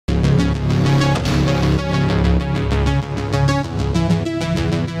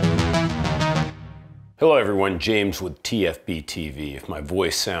Hello everyone, James with TFBTV. If my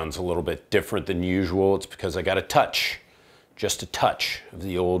voice sounds a little bit different than usual, it's because I got a touch, just a touch of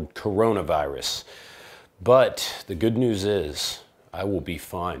the old coronavirus. But the good news is I will be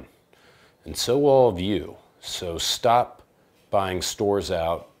fine, and so will all of you. So stop buying stores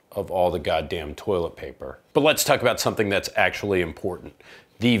out of all the goddamn toilet paper. But let's talk about something that's actually important,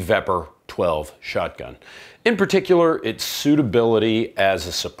 the VEPR-12 shotgun. In particular, its suitability as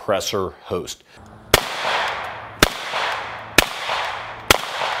a suppressor host.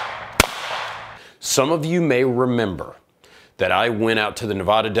 Some of you may remember that I went out to the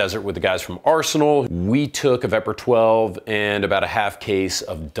Nevada desert with the guys from Arsenal. We took a VEPR-12 and about a half case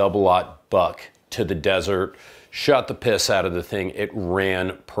of double-aught buck to the desert, shot the piss out of the thing. It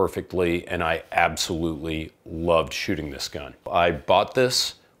ran perfectly, and I absolutely loved shooting this gun. I bought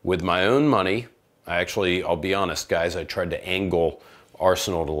this with my own money. I'll be honest, guys, I tried to angle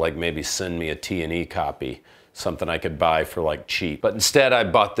Arsenal to like maybe send me a T&E copy, something I could buy for like cheap. But instead I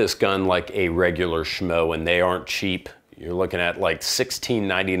bought this gun like a regular schmo, and they aren't cheap. You're looking at like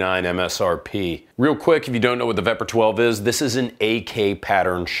 $16.99 MSRP. Real quick, if you don't know what the VEPR-12 is, this is an AK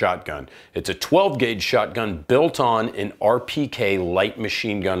pattern shotgun. It's a 12 gauge shotgun built on an RPK light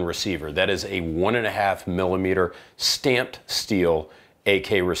machine gun receiver. That is a 1.5 millimeter stamped steel AK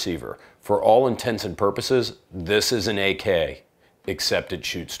receiver. For all intents and purposes, this is an AK, except it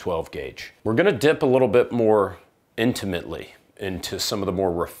shoots 12 gauge. We're gonna dip a little bit more intimately into some of the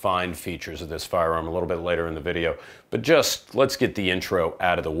more refined features of this firearm a little bit later in the video, but just let's get the intro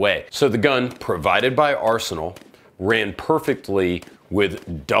out of the way. So the gun, provided by Arsenal, ran perfectly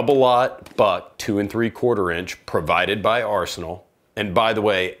with double-aught buck 2 3/4 inch, provided by Arsenal. And by the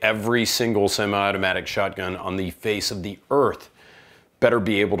way, every single semi-automatic shotgun on the face of the earth better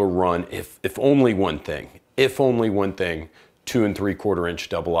be able to run, if only one thing, 2 3/4 inch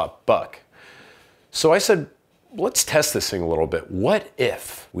double-aught buck. So I said, let's test this thing a little bit. What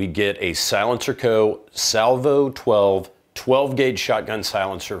if we get a Silencer Co Salvo-12 12 gauge shotgun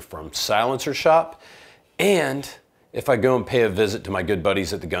silencer from Silencer Shop, and if I go and pay a visit to my good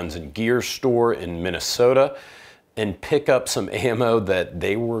buddies at the Guns and Gear store in Minnesota and pick up some ammo that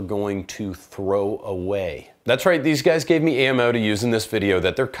they were going to throw away. That's right, these guys gave me ammo to use in this video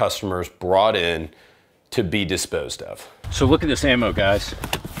that their customers brought in to be disposed of. So look at this ammo, guys.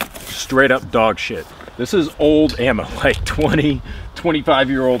 Straight up dog shit. This is old ammo, like 20,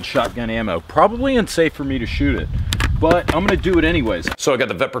 25-year-old shotgun ammo. Probably unsafe for me to shoot it, but I'm gonna do it anyways. So I got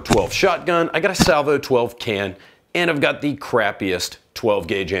the VEPR-12 shotgun, I got a Salvo-12 can, and I've got the crappiest 12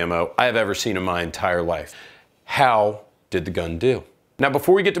 gauge ammo I've ever seen in my entire life. How did the gun do? Now,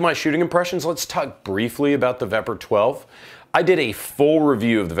 before we get to my shooting impressions, let's talk briefly about the VEPR-12. I did a full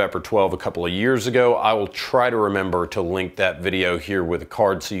review of the VEPR-12 a couple of years ago. I will try to remember to link that video here with a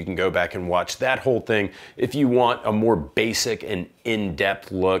card so you can go back and watch that whole thing if you want a more basic and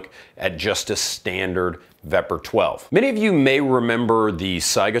in-depth look at just a standard VEPR-12. Many of you may remember the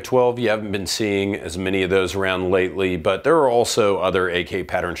SiCo 12. You haven't been seeing as many of those around lately, but there are also other AK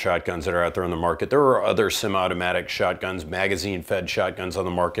pattern shotguns that are out there on the market. There are other semi-automatic shotguns, magazine-fed shotguns on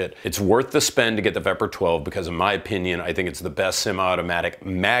the market. It's worth the spend to get the VEPR-12 because, in my opinion, I think it's the best semi-automatic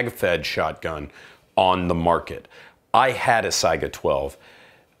mag-fed shotgun on the market. I had a SiCo 12.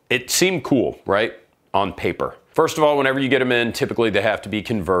 It seemed cool, right? On paper. First of all, whenever you get them in, typically they have to be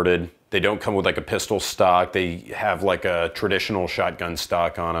converted. They don't come with like a pistol stock. They have like a traditional shotgun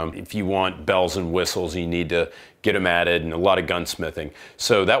stock on them. If you want bells and whistles, you need to get them added, and a lot of gunsmithing.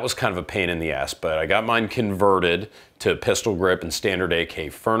 So that was kind of a pain in the ass, but I got mine converted to pistol grip and standard AK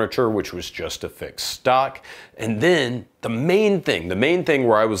furniture, which was just a fixed stock. And then the main thing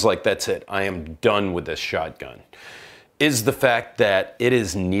where I was like, that's it, I am done with this shotgun, is the fact that it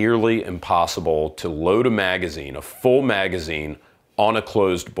is nearly impossible to load a magazine, a full magazine, on a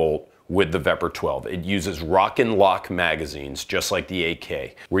closed bolt with the VEPR-12. It uses rock and lock magazines, just like the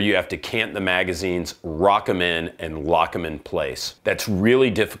AK, where you have to cant the magazines, rock them in, and lock them in place. That's really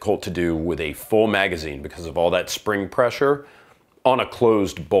difficult to do with a full magazine because of all that spring pressure on a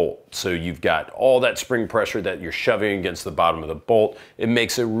closed bolt. So you've got all that spring pressure that you're shoving against the bottom of the bolt. It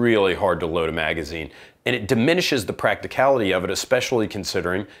makes it really hard to load a magazine. And it diminishes the practicality of it, especially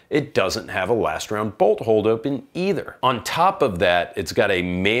considering it doesn't have a last round bolt hold open either. On top of that, it's got a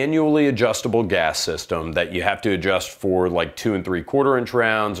manually adjustable gas system that you have to adjust for like 2 3/4 inch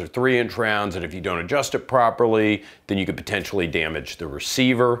rounds or 3-inch rounds. And if you don't adjust it properly, then you could potentially damage the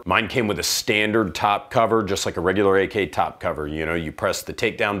receiver. Mine came with a standard top cover, just like a regular AK top cover. You know, you press the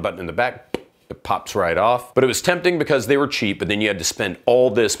takedown button in the back, it pops right off. But it was tempting because they were cheap, but then you had to spend all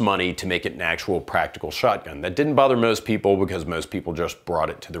this money to make it an actual practical shotgun. That didn't bother most people because most people just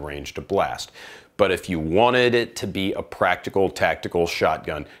brought it to the range to blast. but if you wanted it to be a practical, tactical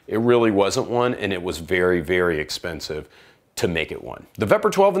shotgun, it really wasn't one, and it was very, very expensive to make it one. The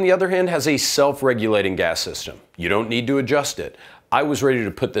VEPR-12, on the other hand, has a self-regulating gas system. You don't need to adjust it. I was ready to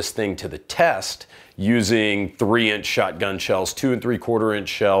put this thing to the test using 3-inch shotgun shells, 2 3/4-inch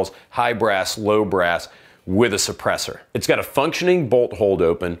shells, high brass, low brass, with a suppressor. It's got a functioning bolt hold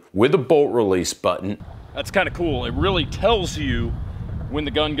open with a bolt release button. That's kind of cool. It really tells you when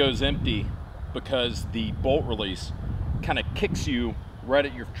the gun goes empty because the bolt release kind of kicks you right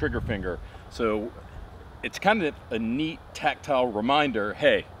at your trigger finger. So it's kind of a neat tactile reminder,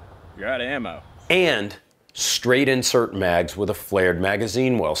 hey, you're out of ammo. And straight insert mags with a flared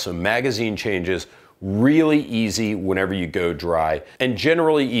magazine well. So magazine changes really easy whenever you go dry, and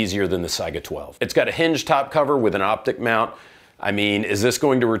generally easier than the SiCo 12. It's got a hinged top cover with an optic mount. I mean, is this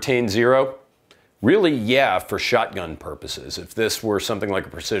going to retain zero? Really, yeah, for shotgun purposes. If this were something like a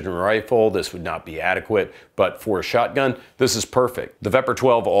precision rifle, this would not be adequate, but for a shotgun, this is perfect. The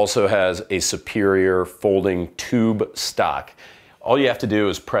VEPR-12 also has a superior folding tube stock. All you have to do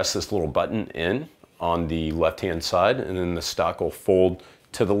is press this little button in on the left-hand side, and then the stock will fold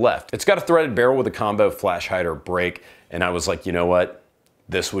to the left. It's got a threaded barrel with a combo flash hider brake, and I was like, you know what?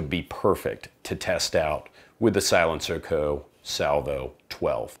 This would be perfect to test out with the Silencer Co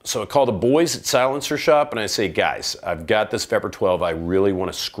Salvo-12. So I call the boys at Silencer Shop and I say, guys, I've got this VEPR-12, I really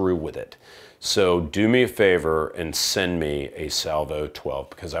want to screw with it. So do me a favor and send me a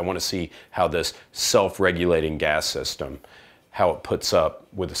Salvo-12 because I want to see how this self-regulating gas system, how it puts up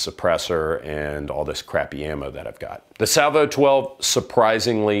with a suppressor and all this crappy ammo that I've got. The Salvo-12,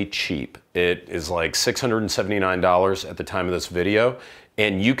 surprisingly cheap. It is like $679 at the time of this video,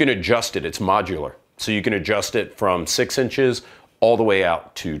 and you can adjust it, it's modular. So you can adjust it from 6 inches all the way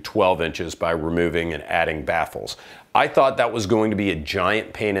out to 12 inches by removing and adding baffles. I thought that was going to be a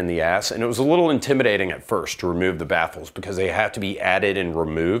giant pain in the ass, and it was a little intimidating at first to remove the baffles because they have to be added and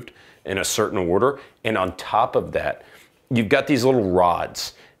removed in a certain order. And on top of that, you've got these little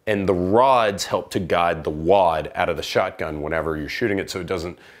rods, and the rods help to guide the wad out of the shotgun whenever you're shooting it so it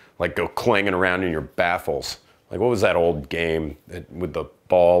doesn't like go clanging around in your baffles. Like, what was that old game with the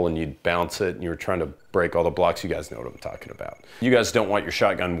ball and you'd bounce it and you were trying to break all the blocks? You guys know what I'm talking about. You guys don't want your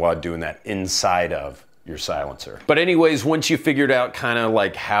shotgun wad doing that inside of your silencer. But anyways, once you figured out kind of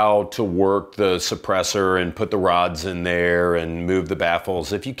like how to work the suppressor and put the rods in there and move the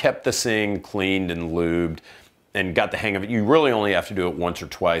baffles, if you kept this thing cleaned and lubed and got the hang of it, you really only have to do it once or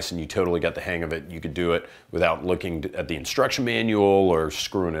twice and you totally got the hang of it. You could do it without looking at the instruction manual or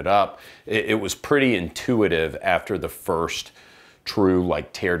screwing it up. It was pretty intuitive after the first true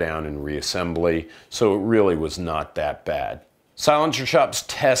like teardown and reassembly, so it really was not that bad. Silencer Shop's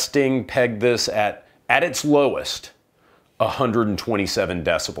testing pegged this at its lowest 127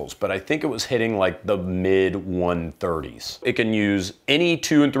 decibels, but I think it was hitting like the mid 130s. It can use any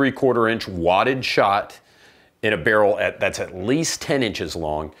 2 3/4-inch wadded shot in a barrel that's at least 10 inches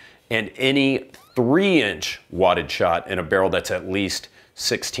long, and any 3-inch wadded shot in a barrel that's at least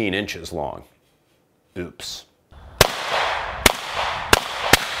 16 inches long. Oops.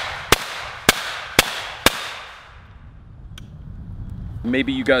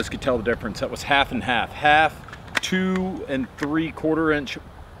 Maybe you guys could tell the difference. That was half and half. Half 2 3/4-inch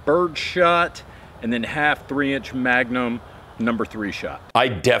bird shot, and then half 3-inch Magnum number 3 shot. I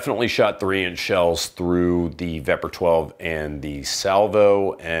definitely shot 3-inch shells through the VEPR-12 and the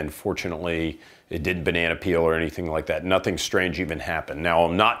Salvo, and fortunately it didn't banana peel or anything like that. Nothing strange even happened. Now,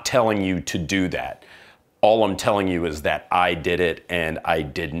 I'm not telling you to do that. All I'm telling you is that I did it and I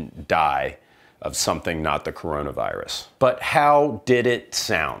didn't die of something not the coronavirus. But how did it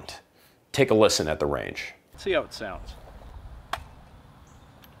sound? Take a listen at the range. Let's see how it sounds.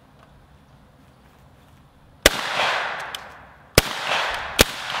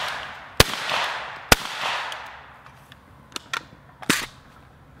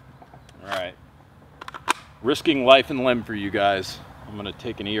 All right, risking life and limb for you guys. I'm gonna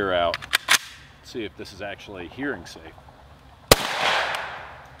take an ear out, see if this is actually hearing safe.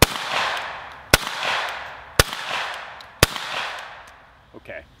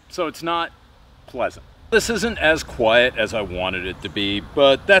 Okay, so it's not pleasant. This isn't as quiet as I wanted it to be,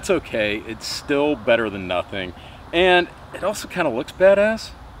 but that's okay. It's still better than nothing. And it also kind of looks badass,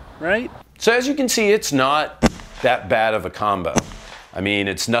 right? So as you can see, it's not that bad of a combo. I mean,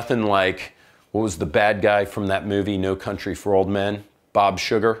 it's nothing like, what was the bad guy from that movie, No Country for Old Men? Bob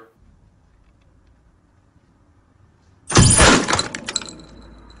Sugar.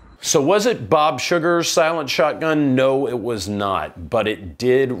 So was it Bob Sugar's silent shotgun? No, it was not, but it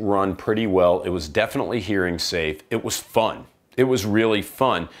did run pretty well. It was definitely hearing safe. It was fun. It was really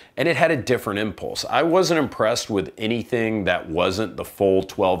fun, and it had a different impulse. I wasn't impressed with anything that wasn't the full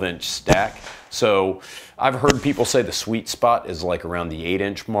 12-inch stack. So I've heard people say the sweet spot is like around the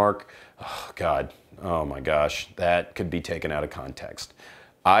 8-inch mark. Oh God, oh my gosh, that could be taken out of context.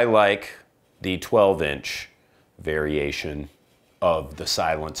 I like the 12-inch variation of the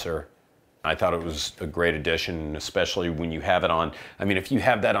silencer. I thought it was a great addition, especially when you have it on. I mean, if you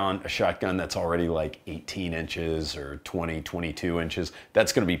have that on a shotgun that's already like 18 inches or 20, 22 inches,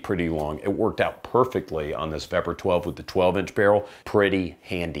 that's gonna be pretty long. It worked out perfectly on this VEPR-12 with the 12-inch barrel. Pretty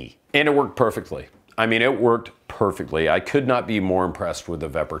handy. And it worked perfectly. I mean, it worked perfectly. I could not be more impressed with the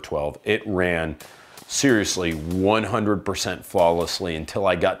VEPR-12. It ran seriously 100% flawlessly until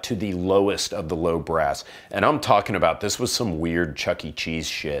I got to the lowest of the low brass. And I'm talking about, this was some weird Chuck E. Cheese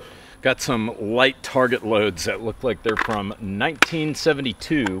shit. Got some light target loads that look like they're from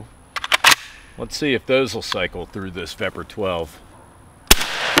 1972. Let's see if those will cycle through this VEPR-12.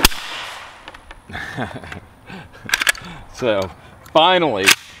 So finally,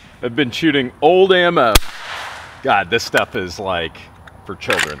 I've been shooting old ammo. God, this stuff is like for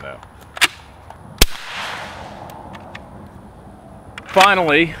children though.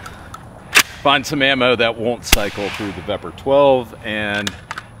 Finally, find some ammo that won't cycle through the VEPR-12, and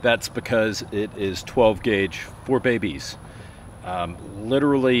that's because it is 12 gauge for babies.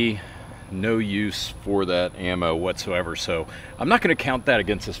 Literally no use for that ammo whatsoever. So I'm not going to count that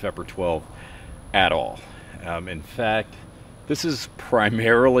against this VEPR-12 at all. In fact, this is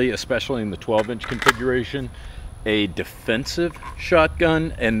primarily, especially in the 12-inch configuration, a defensive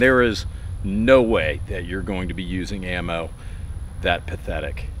shotgun, and there is no way that you're going to be using ammo that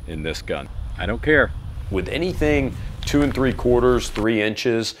pathetic in this gun. I don't care. With anything 2 3/4, 3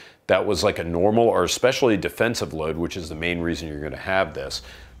 inches, that was like a normal or especially defensive load, which is the main reason you're gonna have this.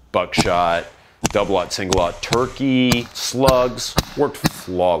 Buckshot, double-aught, single-aught, turkey, slugs, worked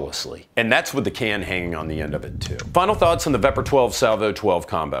flawlessly. And that's with the can hanging on the end of it too. Final thoughts on the VEPR-12 Salvo-12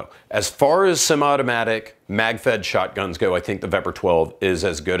 combo. As far as semi-automatic, mag-fed shotguns go, I think the VEPR-12 is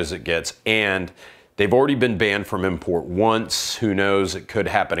as good as it gets, and they've already been banned from import once. Who knows, it could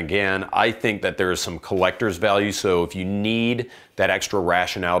happen again. I think that there is some collector's value, so if you need that extra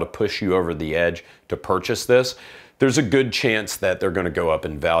rationale to push you over the edge to purchase this, there's a good chance that they're gonna go up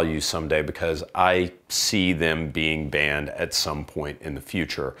in value someday, because I see them being banned at some point in the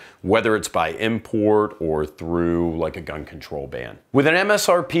future, whether it's by import or through like a gun control ban. With an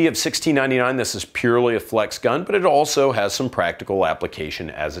MSRP of $16.99, this is purely a flex gun, but it also has some practical application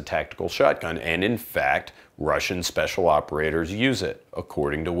as a tactical shotgun. And in fact, Russian special operators use it,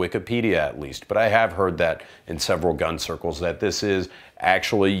 according to Wikipedia at least. But I have heard that in several gun circles that this is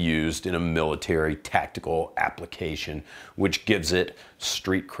actually used in a military tactical application, which gives it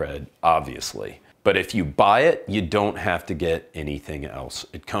street cred, obviously. But if you buy it, you don't have to get anything else.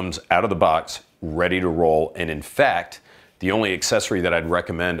 It comes out of the box, ready to roll. And in fact, the only accessory that I'd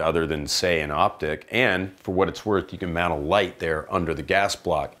recommend other than, say, an optic, and for what it's worth, you can mount a light there under the gas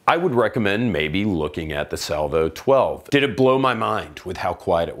block, I would recommend maybe looking at the Salvo-12. Did it blow my mind with how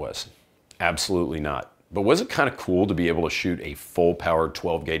quiet it was? Absolutely not. But was it kind of cool to be able to shoot a full-powered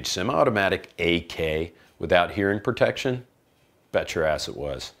 12-gauge semi-automatic AK without hearing protection? Bet your ass it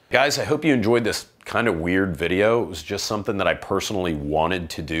was. Guys, I hope you enjoyed this kind of weird video. It was just something that I personally wanted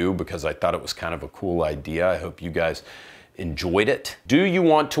to do because I thought it was kind of a cool idea. I hope you guys enjoyed it. Do you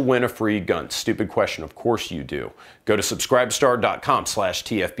want to win a free gun? Stupid question, of course you do. Go to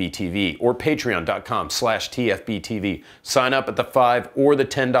subscribestar.com/TFBTV or patreon.com/TFBTV. Sign up at the $5 or the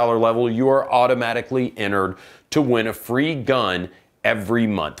 $10 level. You are automatically entered to win a free gun every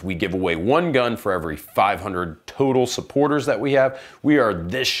month. We give away one gun for every 500 total supporters that we have. We are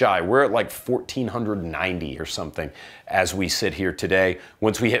this shy. We're at like 1,490 or something as we sit here today.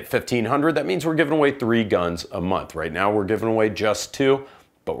 Once we hit 1,500, that means we're giving away 3 guns a month. Right now we're giving away just 2,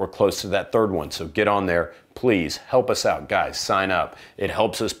 but we're close to that 3rd one. So get on there. Please help us out, guys. Sign up. It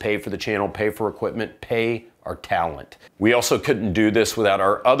helps us pay for the channel, pay for equipment, pay our talent. We also couldn't do this without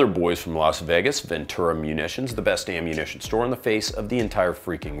our other boys from Las Vegas, Ventura Munitions, the best ammunition store on the face of the entire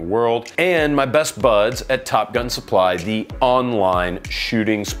freaking world, and my best buds at Top Gun Supply, the online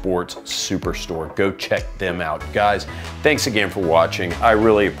shooting sports superstore. Go check them out. Guys, thanks again for watching. I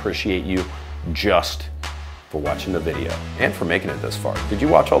really appreciate you just for watching the video and for making it this far. Did you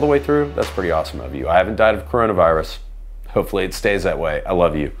watch all the way through? That's pretty awesome of you. I haven't died of coronavirus. Hopefully it stays that way. I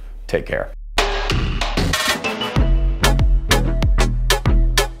love you. Take care.